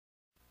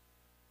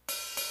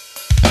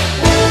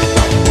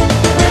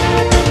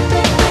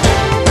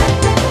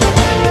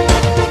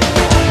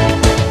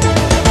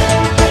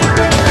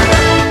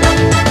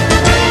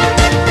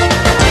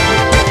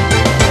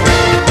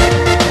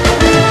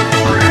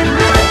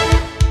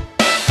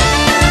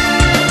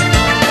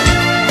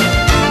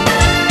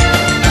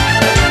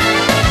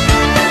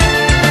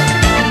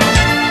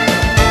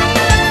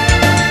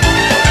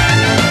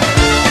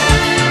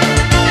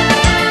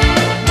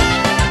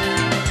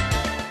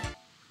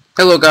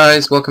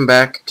guys, welcome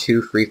back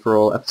to Free For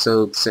All,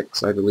 episode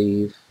 6, I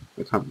believe.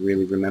 I can't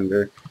really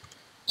remember.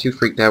 Too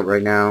freaked out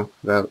right now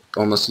about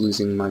almost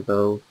losing my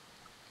bow.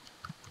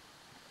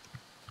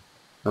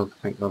 Oh,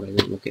 thank God I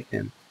didn't look at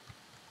him.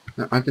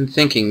 Now, I've been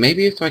thinking,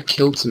 maybe if I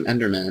killed some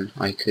Endermen,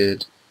 I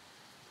could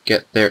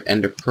get their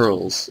Ender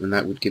Pearls, and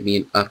that would give me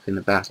an up in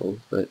the battle,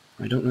 but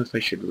I don't know if I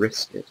should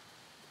risk it.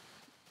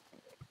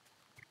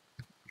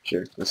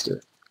 Sure, let's do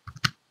it.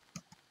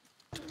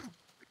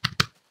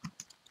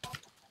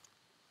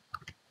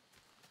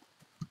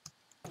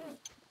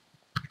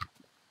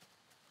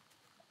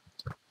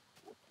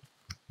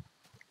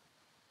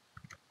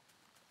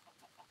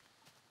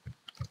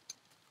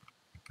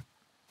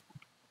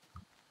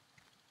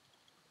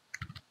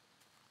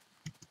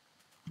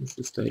 What's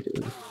this guy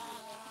doing?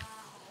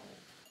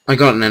 I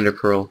got an Ender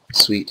Pearl.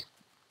 Sweet.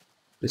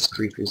 This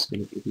creeper's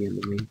gonna be the end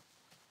of me.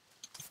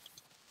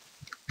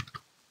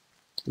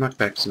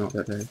 Knockback's not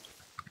that bad.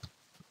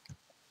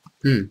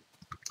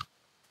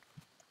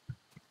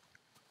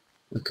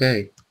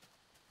 Okay.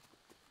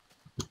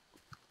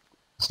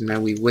 So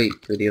now we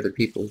wait for the other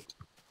people.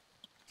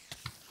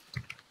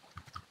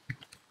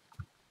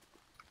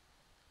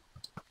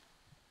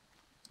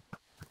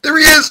 There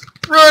he is!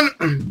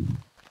 Run!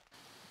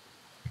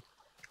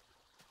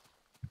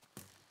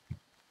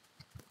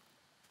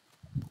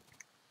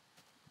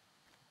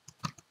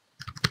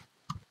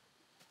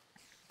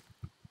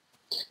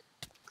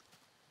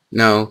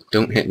 No,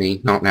 don't hit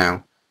me. Not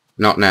now.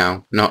 Not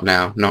now. Not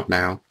now. Not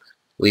now.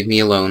 Leave me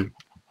alone.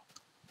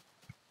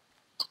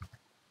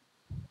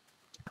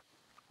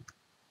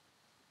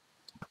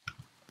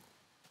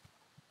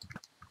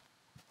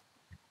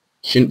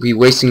 Shouldn't be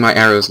wasting my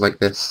arrows like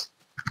this.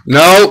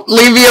 No!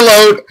 Leave me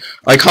alone!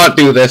 I can't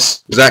do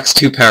this. Zac's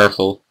too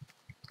powerful.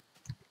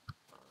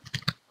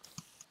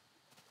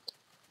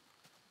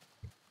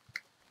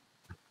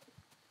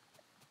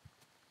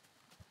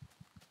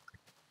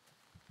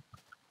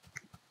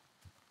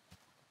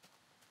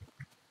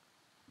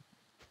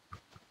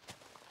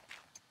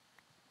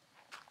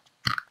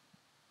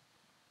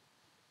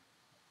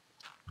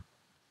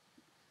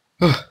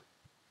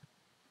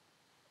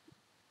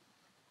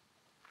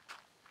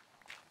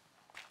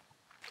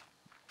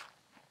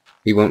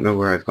 He won't know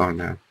where I've gone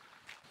now.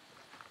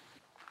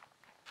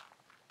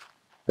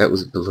 That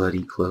was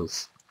bloody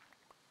close.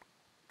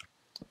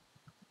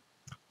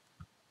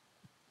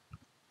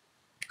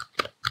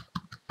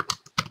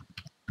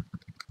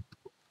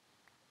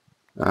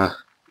 Ah.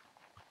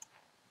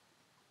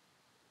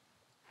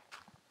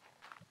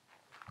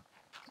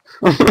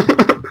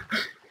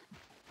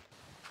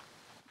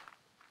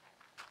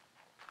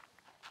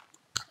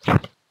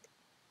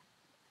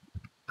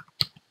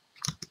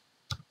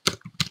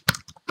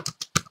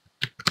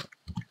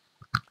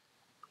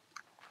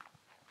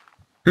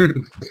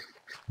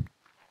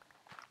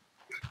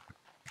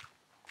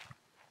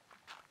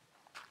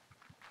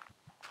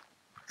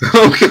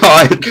 Oh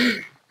god!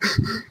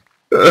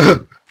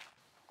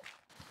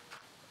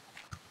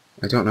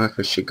 I don't know if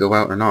I should go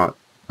out or not.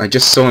 I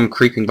just saw him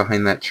creeping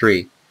behind that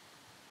tree.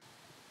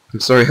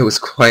 I'm sorry I was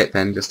quiet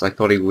then, just I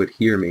thought he would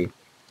hear me.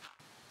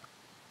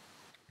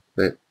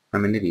 But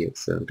I'm an idiot,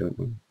 so don't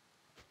worry.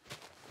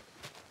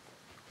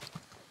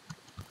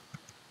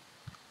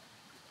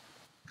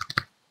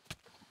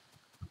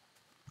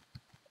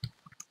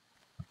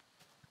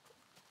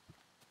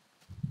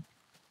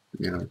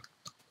 No.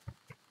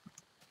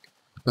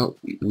 Well,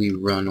 we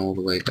run all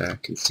the way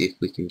back and see if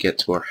we can get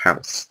to our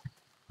house.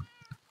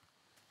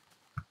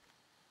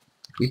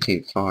 We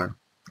came far.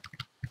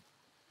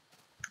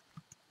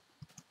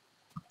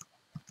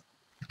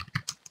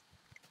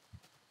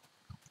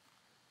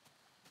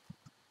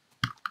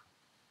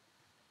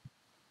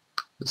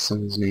 What's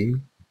someone's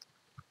name?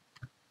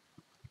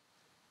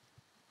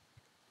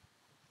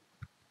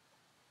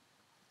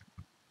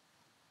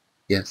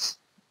 Yes.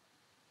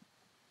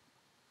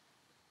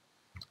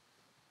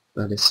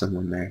 That is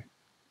someone there.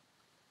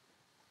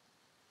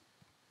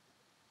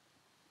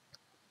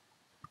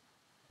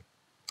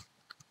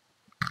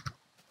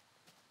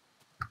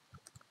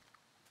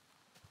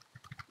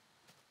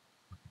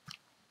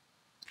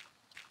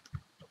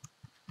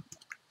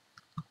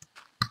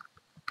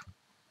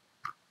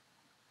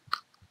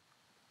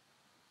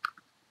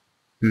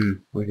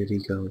 Where did he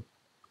go?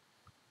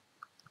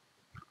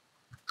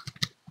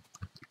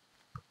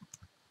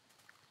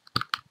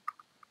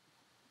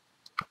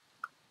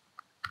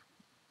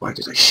 Why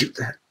did I shoot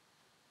that?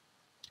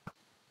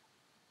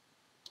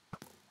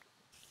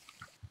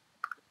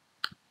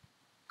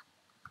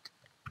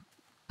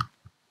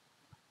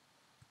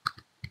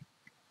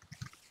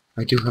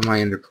 I do have my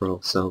Ender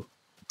Pearl, so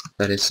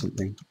that is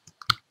something.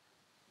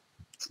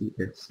 Let's eat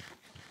this.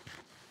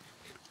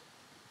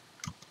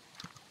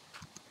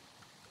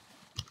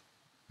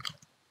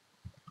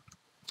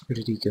 Where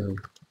did he go?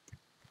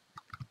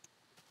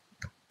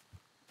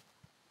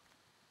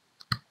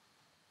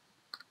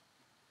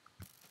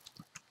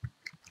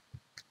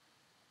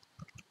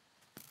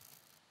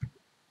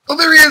 Oh,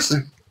 there he is!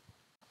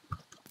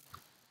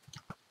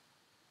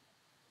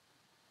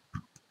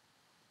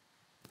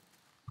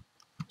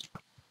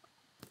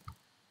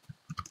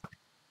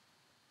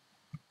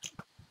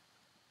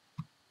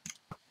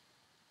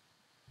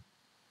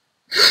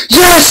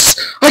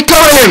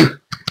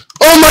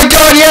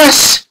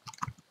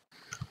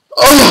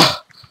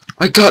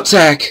 I got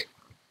Zac!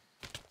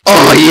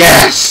 Oh,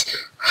 yes!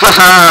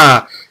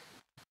 Haha!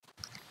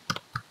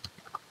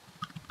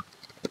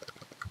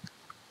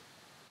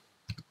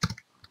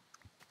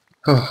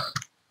 Oh,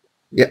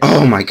 yeah.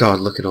 Oh my god,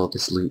 look at all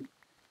this loot.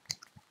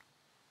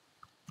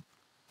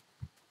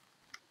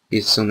 He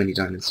has so many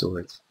diamond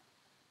swords.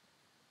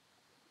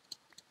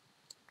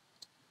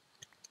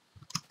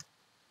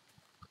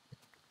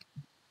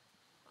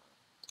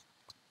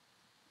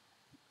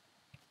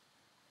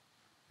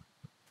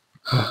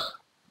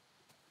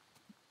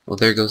 Well,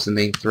 there goes the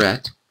main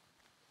threat.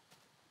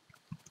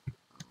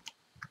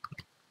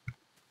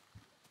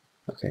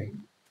 Okay,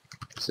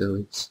 so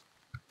it's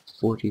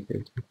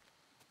 40-30.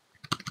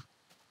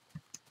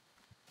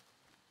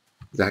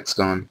 Zac's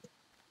gone.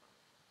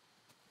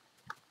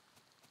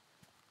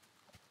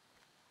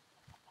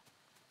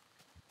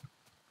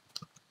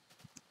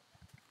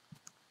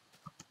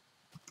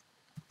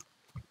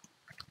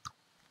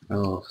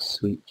 Oh,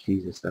 sweet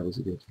Jesus, that was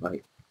a good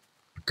fight.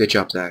 Good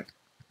job, Zac.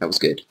 That was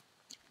good.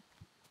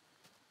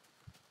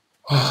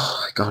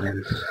 Oh, I got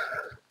him.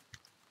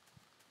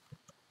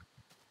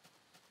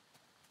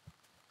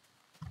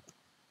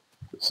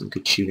 Some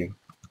good shooting.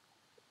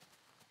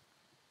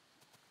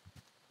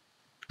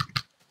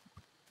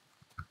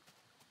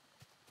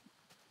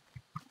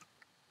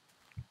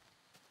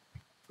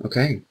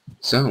 Okay,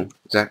 so,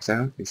 Zac's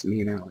out, it's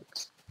me and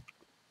Alex.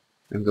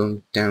 I'm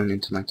going down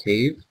into my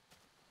cave,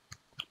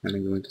 and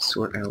I'm going to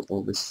sort out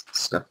all this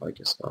stuff I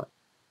just got.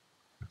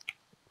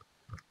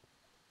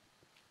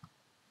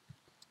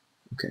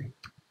 Okay,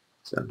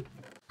 so,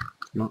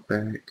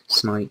 knockback,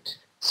 smite,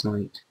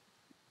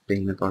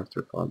 bane of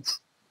arthropods.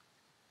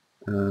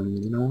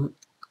 You know what?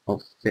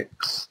 I'll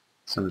fix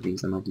some of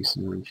these and I'll do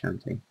some more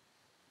enchanting.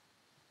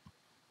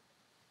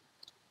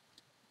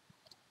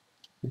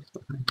 If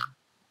I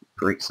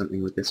break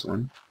something with this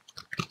one,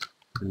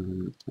 I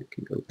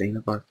can go bane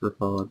of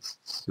arthropods,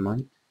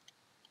 smite,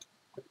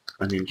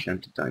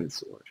 unenchanted diamond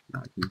sword. Now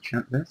I can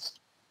enchant this.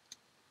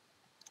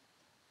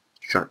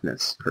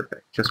 Sharpness,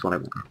 perfect, just what I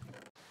want.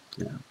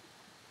 Now,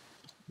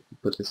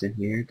 put this in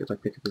here. Did I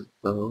pick up his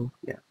bow?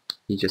 Yeah,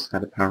 he just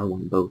had a power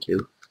 1 bow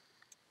too.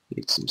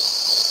 Need some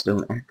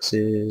stone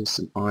axes,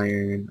 some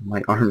iron.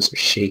 My arms are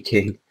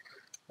shaking.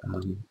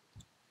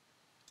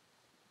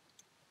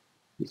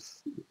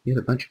 He had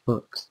a bunch of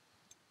books.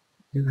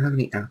 He didn't have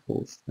any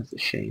apples. That's a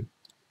shame.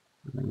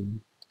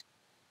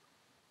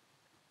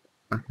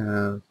 I have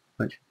a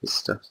bunch of this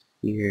stuff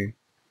here.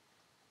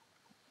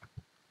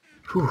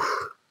 Whew.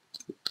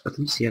 At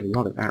least he had a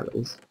lot of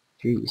arrows.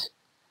 Jeez.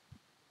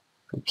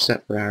 I'm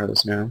set for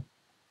arrows now.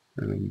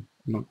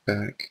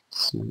 Knockback,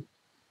 smite.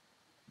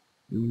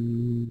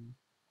 You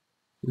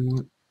know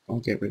what? I'll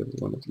get rid of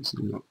one of these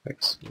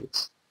knockback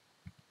swords.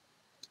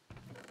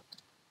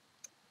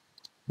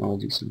 I'll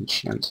do some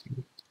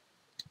enchanting.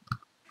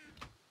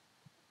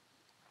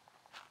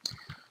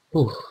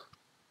 Oh,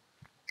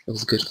 that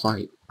was a good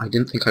fight. I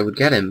didn't think I would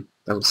get him.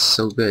 That was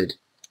so good.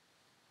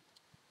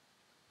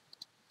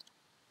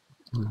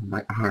 Oh,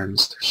 my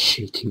arms, they're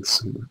shaking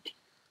so much.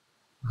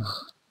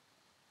 Oh.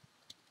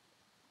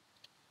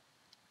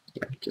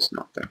 Yeah, just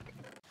knockback.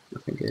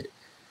 Nothing good.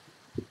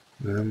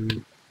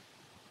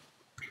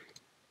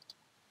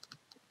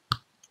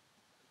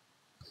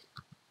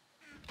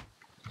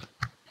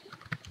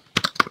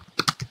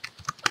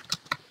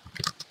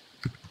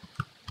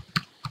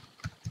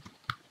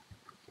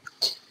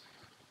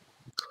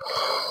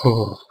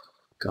 Oh,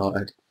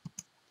 God.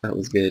 That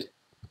was good.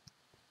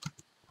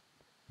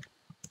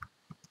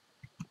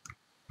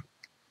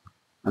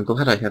 I'm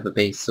glad I have a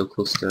base so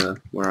close to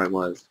where I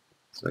was,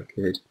 so I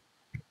could.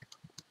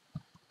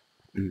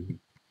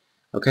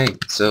 Okay,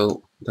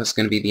 so that's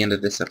going to be the end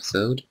of this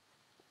episode.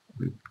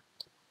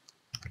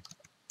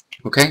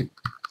 Okay,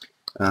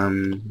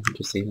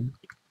 just say that.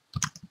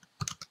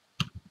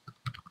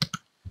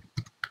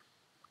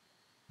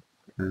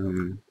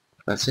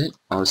 That's it.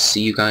 I'll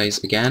see you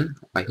guys again.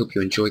 I hope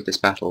you enjoyed this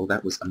battle.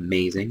 That was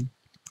amazing.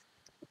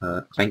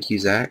 Thank you,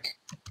 Zac,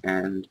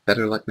 and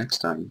better luck next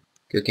time.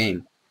 Good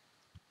game.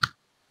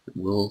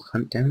 We'll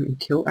hunt down and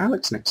kill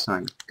Alex next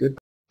time. Good.